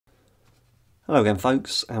Hello again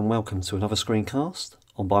folks, and welcome to another screencast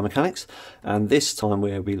on biomechanics, and this time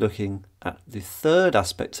we'll be looking at the third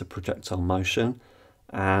aspect of projectile motion,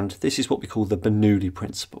 and this is what we call the Bernoulli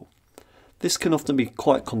Principle. This can often be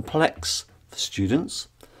quite complex for students,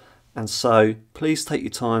 and so please take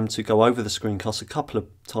your time to go over the screencast a couple of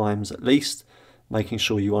times at least, making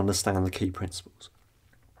sure you understand the key principles.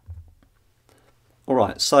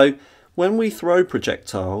 Alright, so when we throw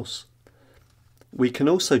projectiles, we can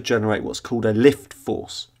also generate what's called a lift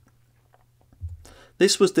force.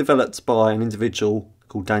 This was developed by an individual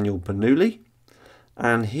called Daniel Bernoulli,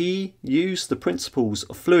 and he used the principles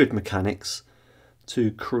of fluid mechanics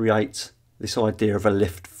to create this idea of a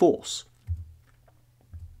lift force.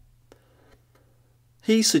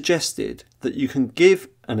 He suggested that you can give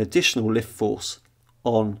an additional lift force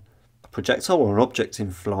on a projectile or an object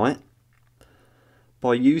in flight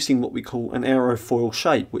by using what we call an aerofoil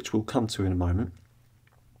shape, which we'll come to in a moment.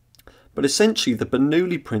 But essentially the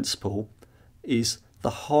Bernoulli principle is the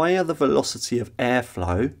higher the velocity of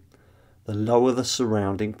airflow, the lower the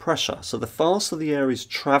surrounding pressure. So the faster the air is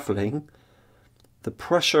travelling, the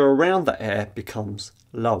pressure around the air becomes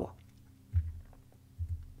lower.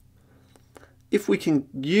 If we can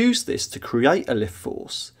use this to create a lift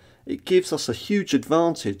force, it gives us a huge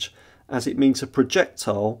advantage, as it means a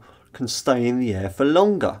projectile can stay in the air for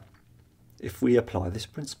longer if we apply this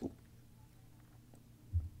principle.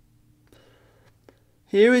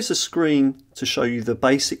 Here is a screen to show you the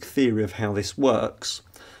basic theory of how this works.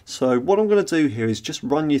 So what I'm going to do here is just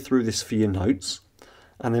run you through this for your notes,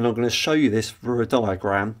 and then I'm going to show you this through a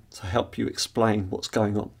diagram to help you explain what's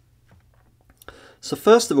going on. So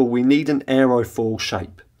first of all, we need an aerofoil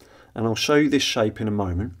shape, and I'll show you this shape in a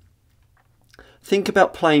moment. Think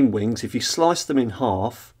about plane wings. If you slice them in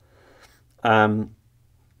half,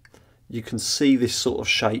 you can see this sort of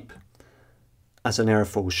shape as an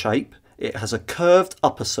aerofoil shape. It has a curved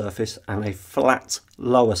upper surface and a flat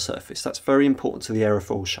lower surface. That's very important to the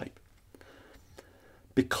aerofoil shape.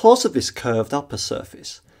 Because of this curved upper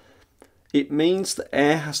surface, it means that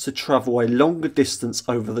air has to travel a longer distance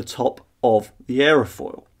over the top of the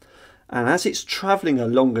aerofoil. And as it's travelling a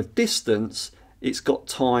longer distance, it's got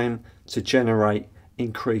time to generate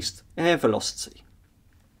increased air velocity.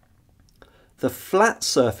 The flat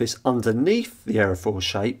surface underneath the aerofoil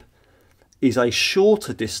shape is a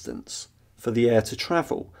shorter distance for the air to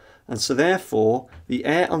travel, and so therefore the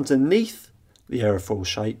air underneath the aerofoil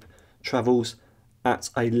shape travels at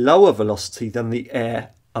a lower velocity than the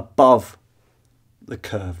air above the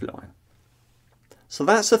curved line. So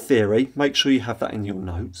that's a theory. Make sure you have that in your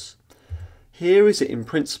notes. Here is it in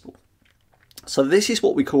principle. So this is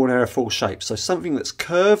what we call an aerofoil shape, so something that's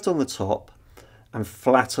curved on the top and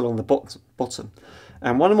flat along the bottom.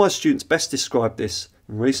 And one of my students best described this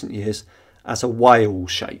in recent years as a whale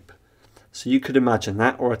shape. So you could imagine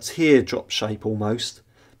that, or a teardrop shape almost,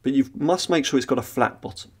 but you must make sure it's got a flat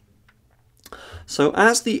bottom. So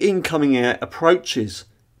as the incoming air approaches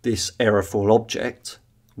this aerofoil object,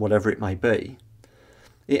 whatever it may be,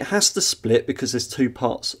 it has to split because there's two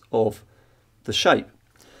parts of the shape.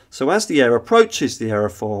 So as the air approaches the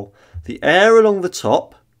aerofoil, the air along the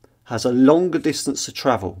top has a longer distance to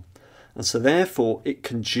travel, and so therefore it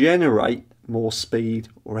can generate more speed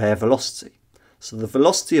or air velocity. So the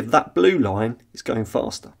velocity of that blue line is going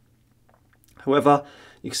faster. However,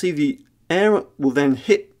 you can see the air will then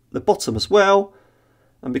hit the bottom as well,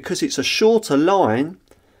 and because it's a shorter line,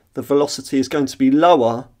 the velocity is going to be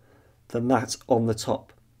lower than that on the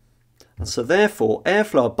top. And so therefore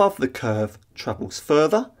airflow above the curve travels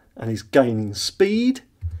further and is gaining speed,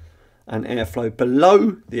 and airflow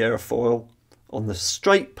below the aerofoil on the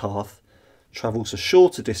straight path travels a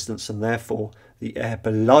shorter distance, and therefore the air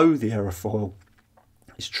below the aerofoil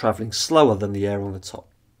is travelling slower than the air on the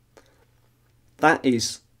top. That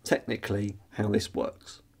is technically how this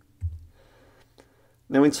works.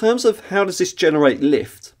 Now, in terms of how does this generate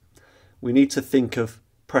lift, we need to think of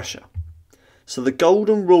pressure. So the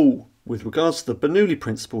golden rule with regards to the Bernoulli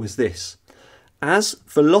principle is this: as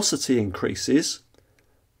velocity increases,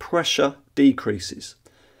 pressure decreases.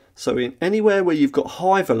 So in anywhere where you've got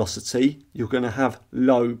high velocity, you're going to have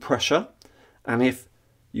low pressure, and if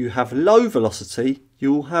you have low velocity,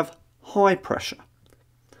 you will have high pressure.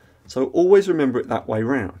 So always remember it that way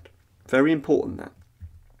round. Very important that.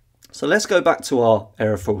 So let's go back to our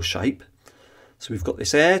aerofoil shape. So we've got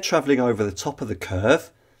this air travelling over the top of the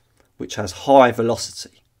curve, which has high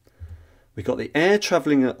velocity. We've got the air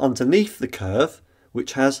travelling underneath the curve,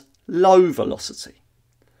 which has low velocity.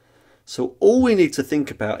 So all we need to think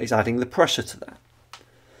about is adding the pressure to that.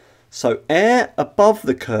 So air above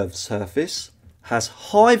the curved surface has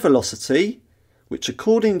high velocity, which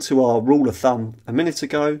according to our rule of thumb a minute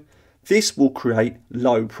ago, this will create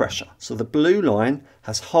low pressure. So the blue line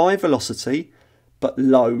has high velocity but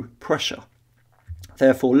low pressure.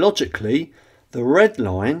 Therefore, logically, the red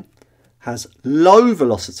line has low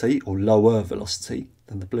velocity or lower velocity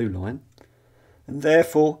than the blue line, and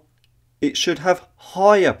therefore it should have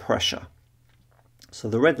higher pressure. So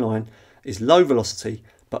the red line is low velocity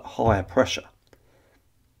but higher pressure.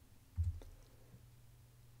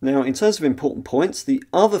 Now, in terms of important points, the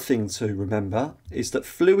other thing to remember is that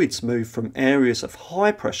fluids move from areas of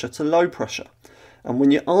high pressure to low pressure. And when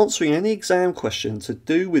you're answering any exam question to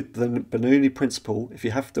do with the Bernoulli Principle, if you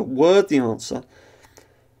have to word the answer,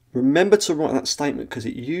 remember to write that statement because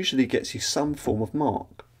it usually gets you some form of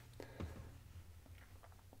mark.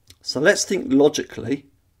 So let's think logically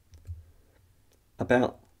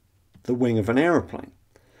about the wing of an aeroplane.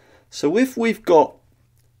 So if we've got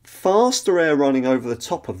faster air running over the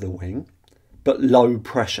top of the wing, but low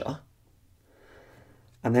pressure,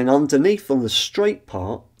 and then underneath on the straight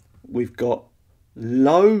part, we've got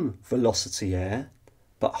low velocity air,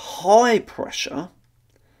 but high pressure,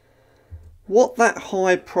 what that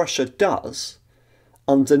high pressure does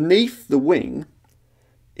underneath the wing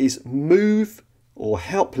is move or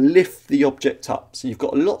help lift the object up. So you've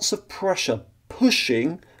got lots of pressure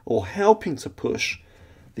pushing or helping to push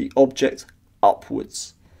the object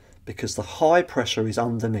upwards because the high pressure is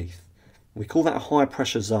underneath. We call that a high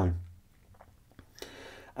pressure zone.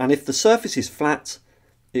 And if the surface is flat,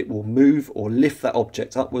 it will move or lift that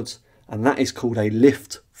object upwards, and that is called a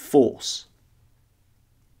lift force.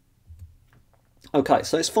 Okay,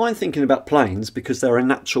 so it's fine thinking about planes because they're a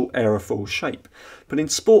natural aerofoil shape. But in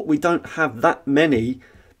sport, we don't have that many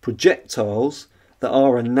projectiles that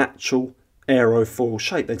are a natural aerofoil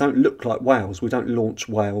shape. They don't look like whales. We don't launch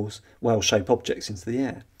whale-shaped objects into the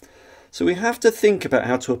air. So we have to think about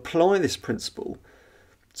how to apply this principle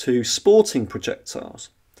to sporting projectiles.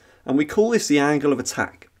 And we call this the angle of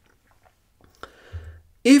attack.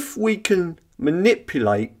 If we can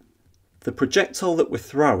manipulate the projectile that we're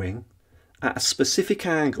throwing at a specific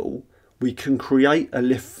angle, we can create a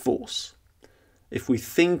lift force. If we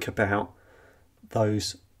think about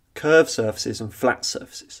those curved surfaces and flat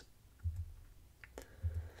surfaces.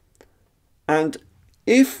 And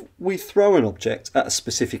if we throw an object at a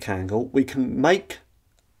specific angle, we can make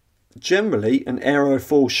generally an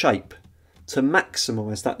aerofoil shape to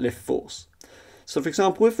maximise that lift force. So for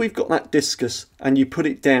example, if we've got that discus and you put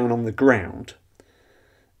it down on the ground,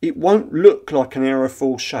 it won't look like an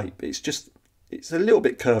aerofoil shape. It's a little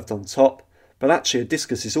bit curved on top, but actually a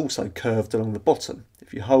discus is also curved along the bottom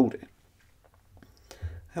if you hold it.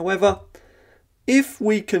 However, if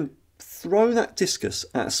we can throw that discus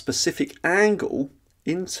at a specific angle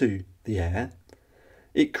into the air,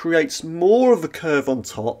 it creates more of a curve on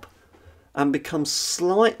top and becomes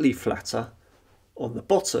slightly flatter on the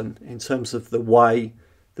bottom in terms of the way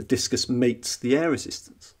the discus meets the air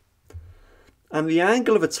resistance. And the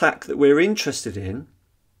angle of attack that we're interested in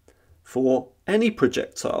for any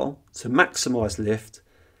projectile to maximise lift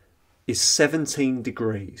is 17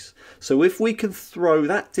 degrees. So if we can throw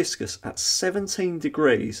that discus at 17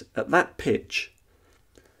 degrees at that pitch,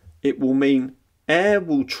 it will mean air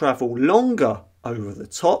will travel longer over the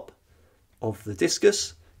top of the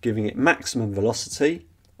discus, giving it maximum velocity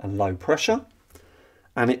and low pressure,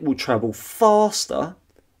 and it will travel slower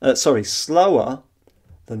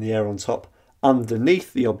than the air on top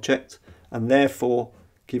underneath the object, and therefore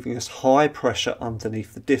giving us high pressure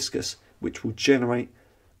underneath the discus, which will generate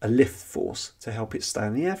a lift force to help it stay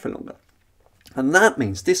in the air for longer. And that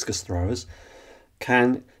means discus throwers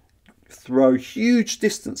can throw huge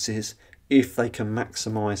distances if they can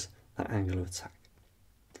maximise that angle of attack.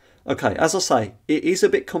 Okay, as I say, it is a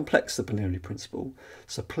bit complex, the Bernoulli Principle,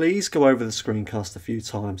 so please go over the screencast a few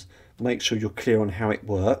times, make sure you're clear on how it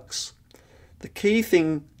works. The key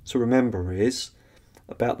thing to remember is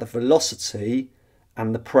about the velocity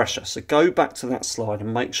and the pressure. So go back to that slide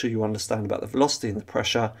and make sure you understand about the velocity and the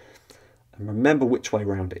pressure and remember which way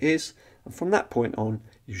round it is, and from that point on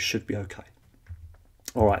you should be okay.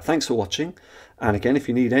 Alright, thanks for watching, and again, if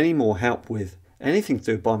you need any more help with anything to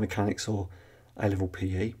do with biomechanics or A-level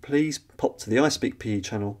PE, please pop to the ispeakPE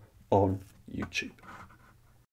channel on YouTube.